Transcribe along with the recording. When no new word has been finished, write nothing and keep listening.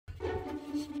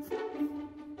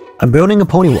I'm building a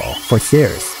pony wall for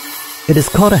stairs. It is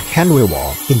called a handrail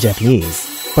wall in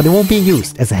Japanese, but it won't be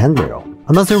used as a handrail.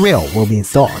 Another rail will be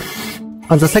installed.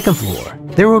 On the second floor,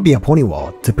 there will be a pony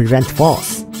wall to prevent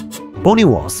falls. Pony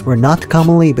walls were not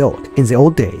commonly built in the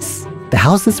old days. The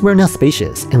houses were not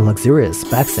spacious and luxurious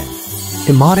back then.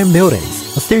 In modern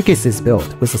buildings, a staircase is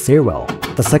built with a stairwell.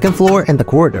 The second floor and the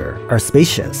corridor are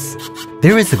spacious.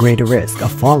 There is a greater risk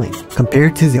of falling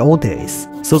compared to the old days,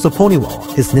 so the pony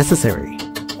wall is necessary.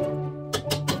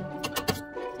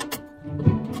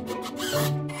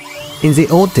 In the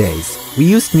old days, we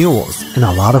used mules and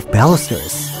a lot of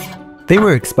balusters. They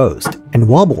were exposed and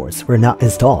wallboards were not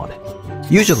installed.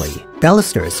 Usually,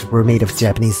 balusters were made of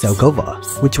Japanese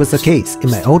Zelkova, which was the case in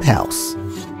my old house.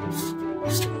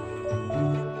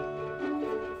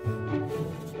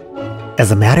 As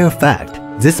a matter of fact,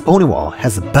 this pony wall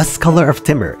has the best color of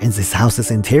timber in this house's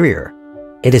interior.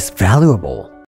 It is valuable.